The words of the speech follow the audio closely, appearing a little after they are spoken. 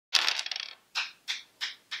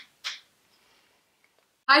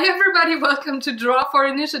Hi everybody, welcome to Draw for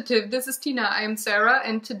Initiative. This is Tina, I am Sarah,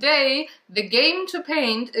 and today the game to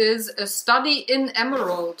paint is A Study in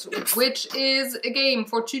Emerald, which is a game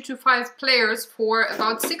for 2 to 5 players for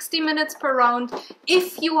about 60 minutes per round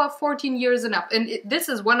if you are 14 years and up. And this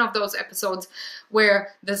is one of those episodes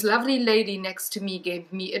where this lovely lady next to me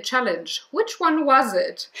gave me a challenge. Which one was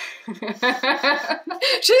it?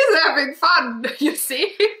 She's having fun, you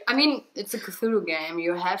see? I mean, it's a Cthulhu game.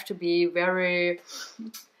 You have to be very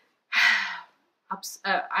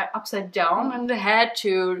upside down in the head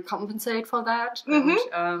to compensate for that. And,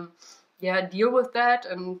 yeah, deal with that.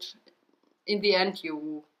 And in the end,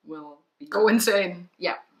 you will go insane.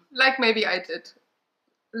 Yeah. Like maybe I did.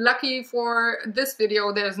 Lucky for this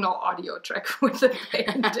video, there's no audio track with the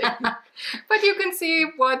painting. But you can see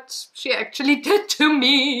what she actually did to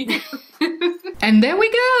me. And there we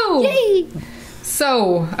go! Yay!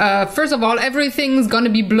 So, first of all, everything's gonna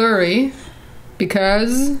be blurry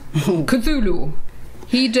because Cthulhu.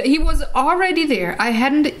 He was already there. I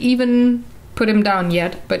hadn't even put him down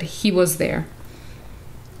yet, but he was there.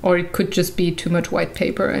 Or it could just be too much white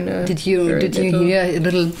paper and a Did you hear a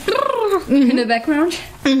little in the background?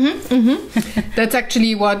 That's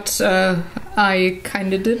actually what I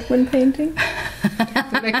kind of did when painting.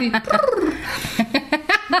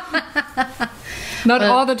 Not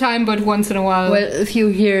all the time, but once in a while. Well, if you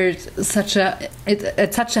hear at such a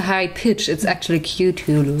high pitch, it's actually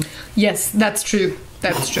Cthulhu. Yes, that's true.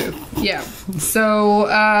 That's true. Yeah. So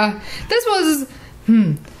this was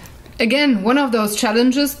again one of those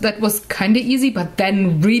challenges that was kind of easy, but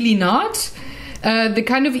then really not. The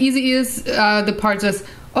kind of easy is the part that's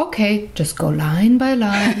okay, just go line by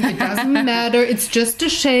line. It doesn't matter. It's just a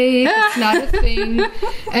shape. It's not a thing.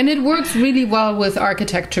 And it works really well with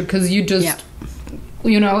architecture because you just... Yeah.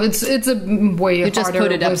 You know, it's a way harder. You just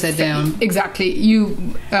put it upside down. Exactly.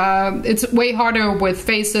 It's way harder with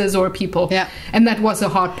faces or people. Yeah. And that was the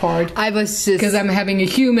hard part. I was just... Because I'm having a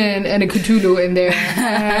human and a Cthulhu in there.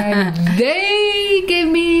 And they gave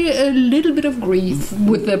me a little bit of grief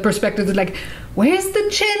with the perspective of like, where's the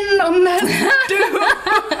chin on that dude?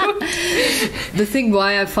 The thing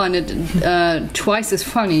why I find it twice as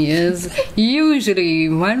funny is usually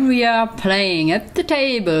when we are playing at the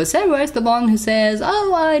table, Sarah is the one who says,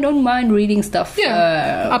 oh, I don't mind reading stuff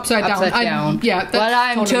upside down. Well,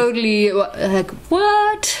 I'm totally like,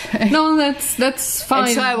 what? No, that's fine.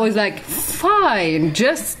 And so I was like, fine,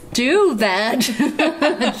 just do that.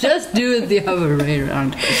 Just do it the other way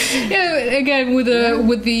around. Yeah, again, with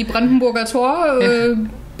the Brandenburger Tor,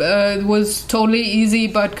 it was totally easy,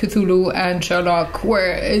 but Cthulhu and Sherlock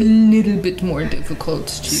were a little bit more difficult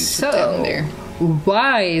to put down there.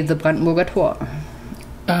 Why the Brandenburger Tor?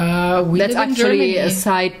 That's actually a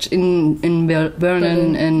site in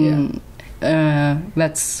Berlin, and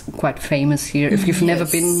that's quite famous here. If you've never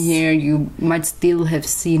been here, you might still have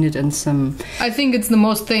seen it in some... I think it's the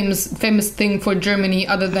most famous thing for Germany,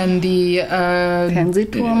 other than the...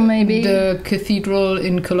 Fernsehturm, maybe? The cathedral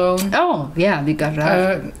in Cologne. Oh, yeah, the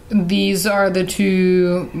garage. These are the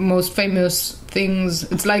two most famous things.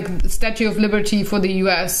 It's like Statue of Liberty for the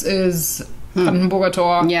US is... Brandenburger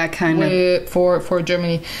Tor, yeah, kind of for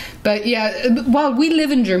Germany, but yeah, well, we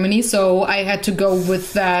live in Germany, so I had to go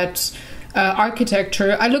with that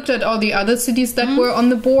architecture. I looked at all the other cities that were on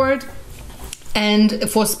the board,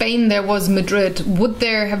 and for Spain there was Madrid. Would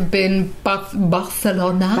there have been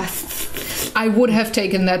Barcelona? I would have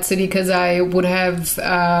taken that city because I would have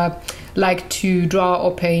liked to draw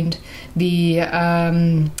or paint the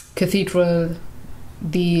cathedral.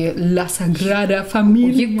 The La Sagrada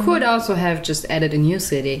Familia. You could also have just added a new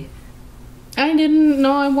city. I didn't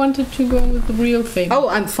know I wanted to go with the real thing. Oh,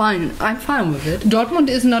 I'm fine. I'm fine with it. Dortmund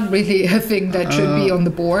is not really a thing that should be on the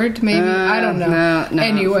board. Maybe I don't know. No,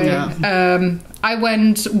 anyway, no. I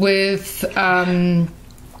went with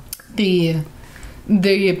the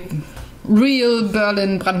real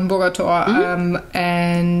Berlin Brandenburger Tor,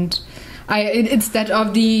 and instead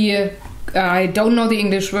of the. I don't know the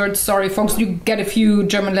English word, sorry folks, you get a few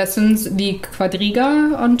German lessons. The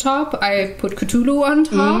Quadriga on top, I put Cthulhu on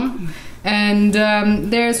top, and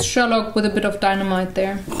there's Sherlock with a bit of dynamite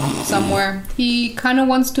there somewhere. He kind of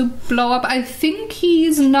wants to blow up. I think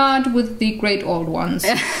he's not with the great old ones.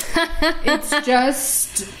 It's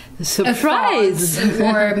just surprise.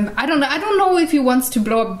 Or I don't know if he wants to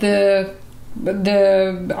blow up the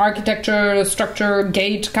architecture, structure,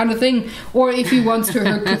 gate kind of thing, or if he wants to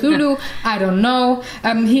hurt Cthulhu. I don't know.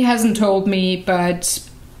 He hasn't told me, but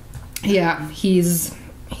yeah, he's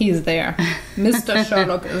there. Mr.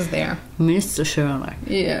 Sherlock is there. Mr. Sherlock.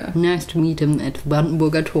 Yeah. Nice to meet him at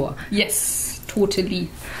Brandenburger Tor. Yes. totally.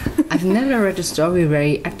 I've never read a story where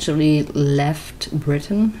he actually left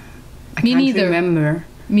Britain. I Me can't neither. remember.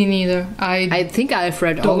 Me neither. I think I've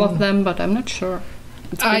read all of them, but I'm not sure.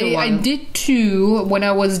 I did too when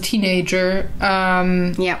I was a teenager.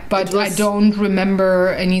 But I don't remember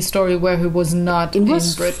any story where he was not in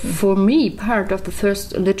Britain. For me, part of the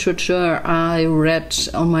first literature I read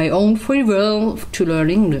on my own free will to learn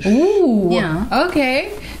English. Ooh, yeah.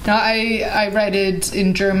 Okay. Now I read it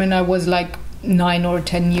in German. I was like 9 or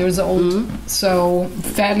 10 years old, so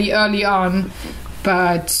fairly early on.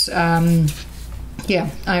 But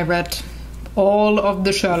I read all of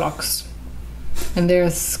the Sherlocks. And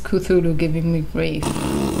there's Cthulhu giving me grief.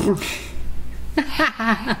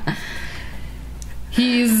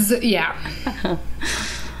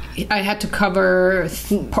 I had to cover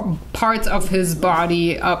parts of his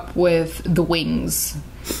body up with the wings.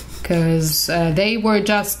 Because they were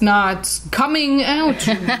just not coming out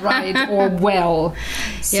right or well.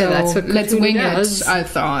 So that's what let's wing does. it, I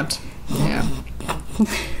thought. Yeah.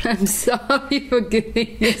 I'm sorry for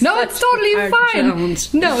giving you No, it's totally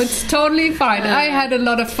fine. No, it's totally fine. I had a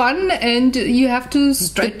lot of fun, and you have to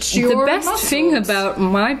stretch your The best muscles. thing about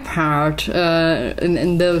my part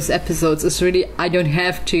in those episodes is really I don't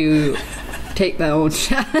have to take my own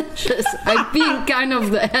challenges. I'm being kind of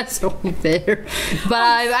the asshole there, but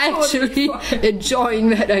I'm actually enjoying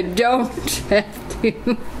that I don't have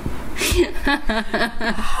to.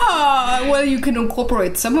 Well, you can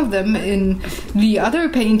incorporate some of them in the other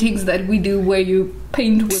paintings that we do where you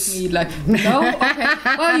paint with me. Like, no? Okay.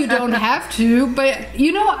 Well, you don't have to, but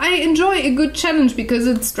I enjoy a good challenge because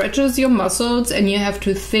it stretches your muscles and you have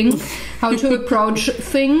to think how to approach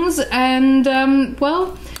things, and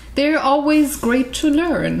they're always great to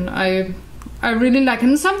learn. I really like it.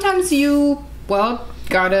 And sometimes you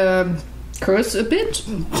gotta curse a bit.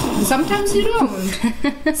 Sometimes you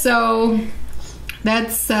don't. So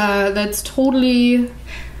that's totally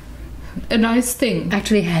a nice thing.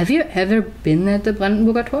 Actually, have you ever been at the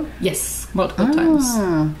Brandenburger Tor? Yes, multiple times.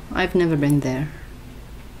 I've never been there.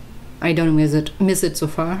 I don't miss it so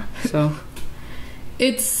far. So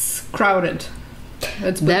it's crowded.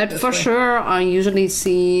 That for sure. I usually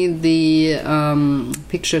see the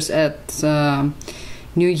pictures at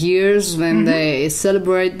New Year's when they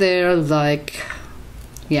celebrate there,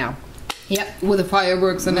 Yep, with the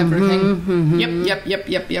fireworks and everything.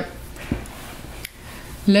 Yep.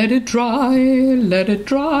 Let it dry, let it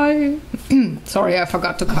dry. Sorry, I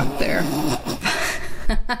forgot to cut there.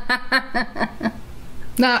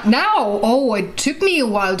 Now, it took me a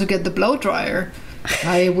while to get the blow dryer.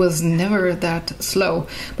 I was never that slow.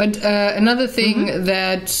 But another thing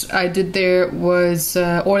that I did there was,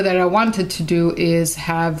 or that I wanted to do, is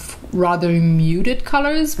have rather muted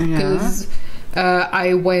colors, because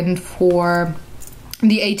I went for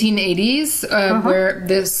the 1880s, where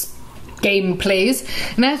this game plays,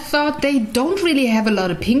 and I thought they don't really have a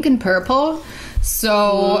lot of pink and purple,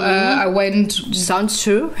 so I went... Sounds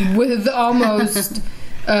true. With almost...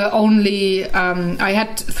 only I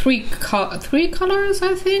had three colors,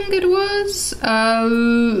 I think it was,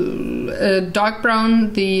 dark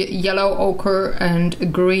brown, the yellow, ochre,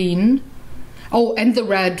 and green. Oh, and the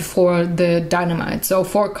red for the dynamite. So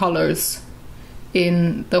 4 colors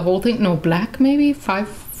in the whole thing. No, black maybe,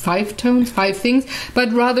 five tones, 5 things,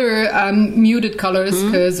 but rather muted colors,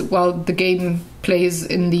 because the game plays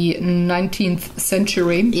in the 19th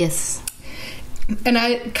century. Yes. And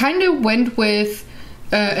I kind of went with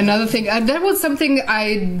another thing. That was something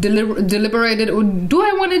I deliberated. Do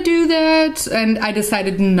I want to do that? And I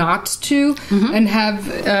decided not to, and have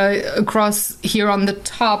across here on the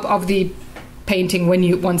top of the painting,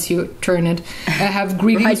 once you turn it, have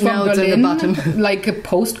greetings from Berlin, like a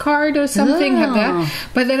postcard or something. Have that.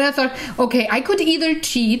 But then I thought, okay, I could either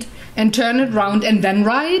cheat and turn it around and then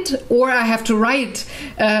write, or I have to write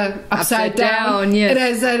upside down. Yes. And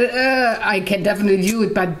I said, I can definitely do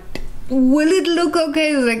it, but will it look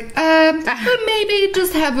okay? It's like, maybe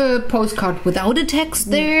just have a postcard without a text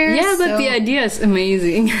there. Yeah, but the idea is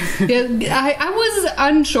amazing. I was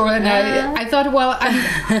unsure, and I thought,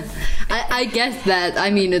 I guess that. I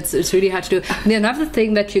mean, it's really hard to do. And another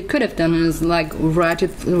thing that you could have done is like write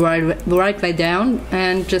by down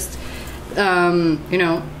and just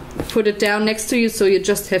put it down next to you, so you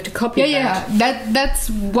just have to copy that. That's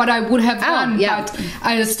what I would have done. But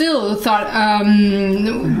I still thought,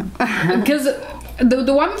 because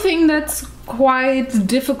the one thing that's quite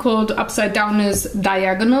difficult upside down is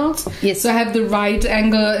diagonals. Yes. So I have the right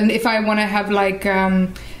angle, and if I want to have like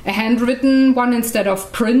a handwritten one instead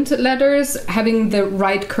of print letters, having the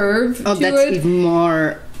right curve to that's it. even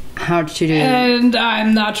more hard to do. And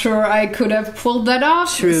I'm not sure I could have pulled that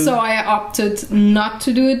off. True. So I opted not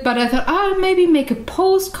to do it. But I thought, I'll maybe make a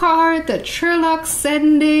postcard that Sherlock's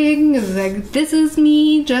sending. Like, this is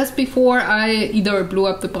me just before I either blew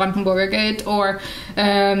up the Brandenburger Gate or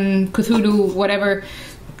Cthulhu, whatever,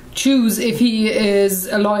 choose if he is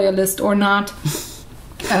a loyalist or not.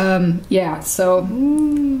 And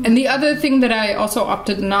the other thing that I also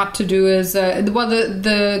opted not to do is,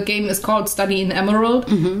 the game is called Study in Emerald,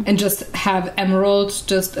 and just have emerald,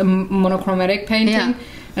 just a monochromatic painting. Yeah.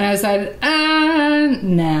 And I said,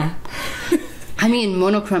 nah. I mean,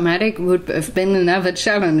 monochromatic would have been another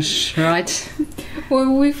challenge, right?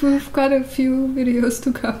 Well, we've got a few videos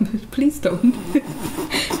to come, but please don't.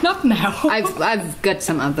 Not now. I've got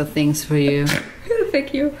some other things for you.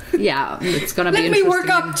 Thank you. Yeah, it's gonna be Let interesting. me work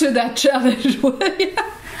up to that challenge.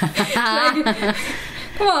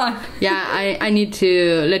 Come on. Yeah, I need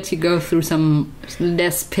to let you go through some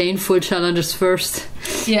less painful challenges first.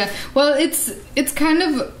 Yeah, well, it's kind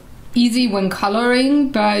of easy when coloring,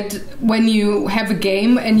 but when you have a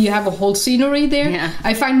game and you have a whole scenery there,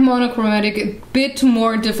 I find monochromatic a bit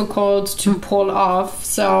more difficult to pull off.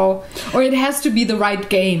 So, or it has to be the right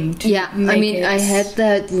game to make it. I had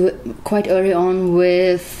that quite early on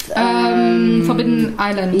with Forbidden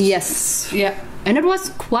Island. Yes. Yeah. And it was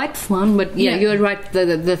quite fun, but you're right.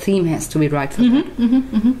 The theme has to be right for that.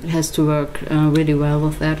 It has to work really well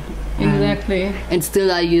with that. Exactly. And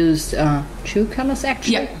still, I used 2 colors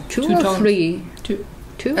actually. Yeah, two or tones. 3. Two.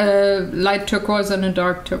 Light turquoise and a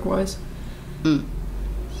dark turquoise.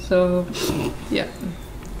 So, yeah.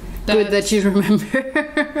 Good that you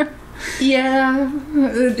remember. Yeah,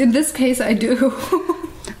 in this case, I do.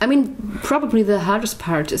 I mean, probably the hardest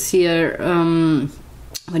part is here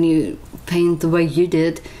when you paint the way you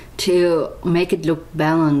did to make it look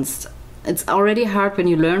balanced. It's already hard when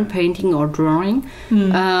you learn painting or drawing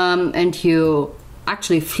and you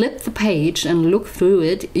actually flip the page and look through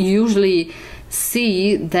it. You usually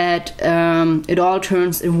see that it all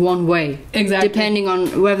turns in one way. Exactly. Depending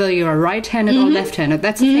on whether you're right-handed or left-handed.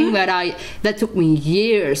 That's the thing that took me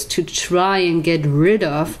years to try and get rid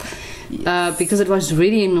of. Because it was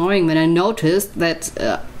really annoying when I noticed that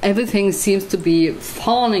everything seems to be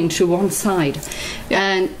falling to one side.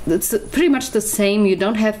 And it's pretty much the same. You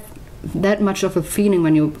don't have that much of a feeling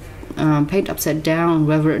when you paint upside down,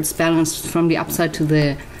 whether it's balanced from the upside to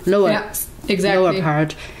the lower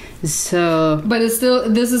part. So, but it's still,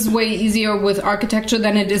 this is way easier with architecture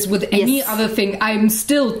than it is with any other thing. I'm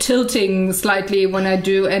still tilting slightly when I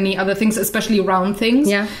do any other things, especially round things.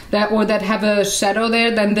 That have a shadow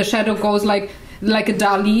there. Then the shadow goes like a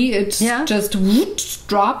Dali. It just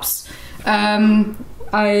drops.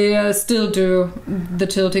 I still do the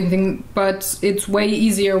tilting thing, but it's way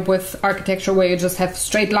easier with architecture where you just have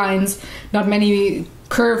straight lines, not many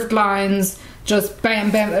curved lines. Just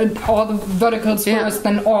bam, bam, all the verticals first,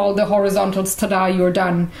 then all the horizontals, tada, you're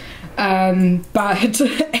done. But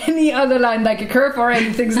any other line, like a curve or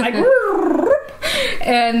anything's like,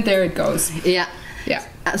 and there it goes. Yeah.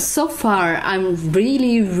 So far, I'm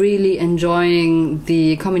really, really enjoying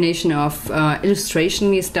the combination of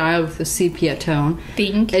illustration-y style with the sepia tone.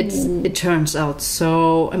 Thank you. It turns out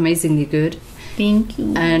so amazingly good. Thank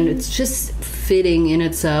you. And it's just fitting in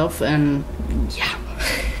itself, and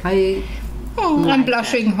I'm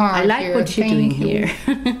blushing hard. I like what you're doing here.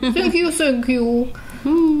 Thank you. Thank you.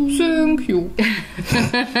 Awesome.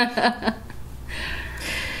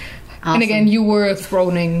 And again, you were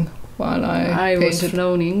throning while I was painted.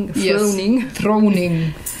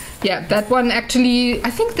 throning. Yeah, that one actually, I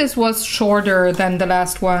think this was shorter than the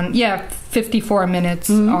last one. Yeah, 54 minutes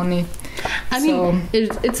only. I mean,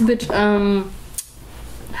 it's a bit...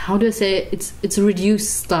 how do I say it? It's a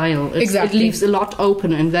reduced style. It leaves a lot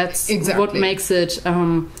open, and that's what makes it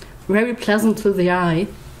very pleasant to the eye,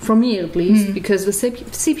 for me at least, because the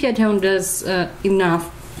sepia tone does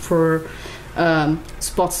enough for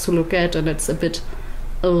spots to look at, and it's a bit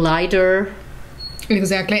lighter.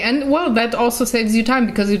 Exactly, and well, that also saves you time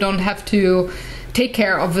because you don't have to take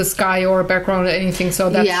care of the sky or a background or anything, so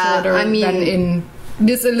that's shorter than in...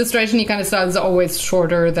 This illustration kind of style is always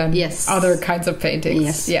shorter than other kinds of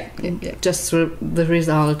paintings. Just the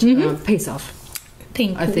result pays off.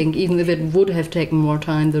 I think even if it would have taken more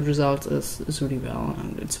time, the result is really well,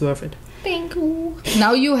 and it's worth it. Thank you.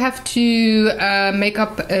 Now you have to make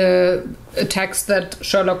up a text that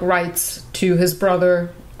Sherlock writes to his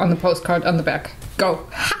brother on the postcard on the back. Go.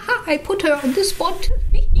 I put her on the spot.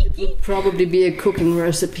 It would probably be a cooking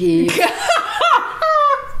recipe.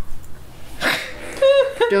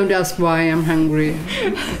 Don't ask why, I'm hungry.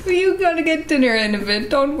 You're gonna get dinner in a bit,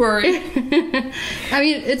 don't worry. I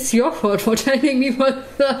mean, it's your fault for telling me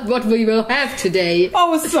what we will have today.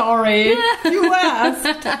 Oh, sorry. You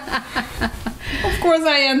asked. Of course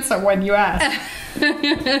I answer when you ask.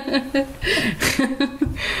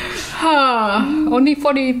 Only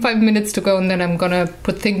 45 minutes to go and then I'm gonna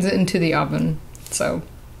put things into the oven. So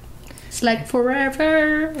it's like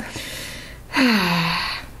forever.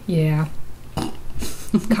 Yeah.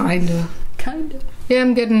 Kinda. Yeah,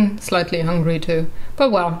 I'm getting slightly hungry too.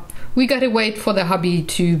 But well, we gotta wait for the hubby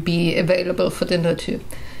to be available for dinner too.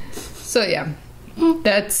 So yeah,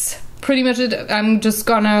 that's pretty much it. I'm just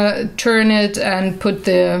gonna turn it and put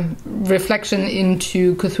the reflection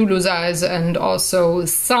into Cthulhu's eyes and also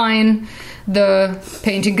sign the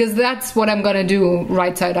painting, because that's what I'm gonna do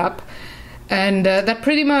right side up. And that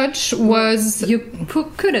pretty much was... You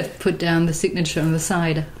could have put down the signature on the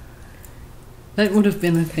side. That would have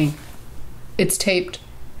been a thing. It's taped.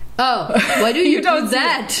 Oh, why do you do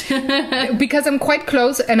that? Because I'm quite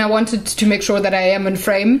close and I wanted to make sure that I am in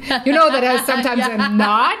frame. You know that I sometimes am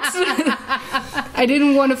not. I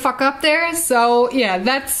didn't want to fuck up there. So yeah,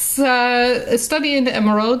 that's a study in the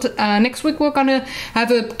emerald. Next week we're gonna have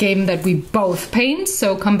a game that we both paint,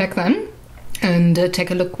 so come back then and take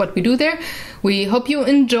a look what we do there. We hope you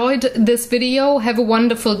enjoyed this video. Have a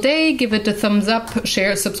wonderful day. Give it a thumbs up,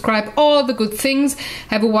 share, subscribe, all the good things.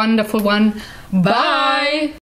 Have a wonderful one. Bye!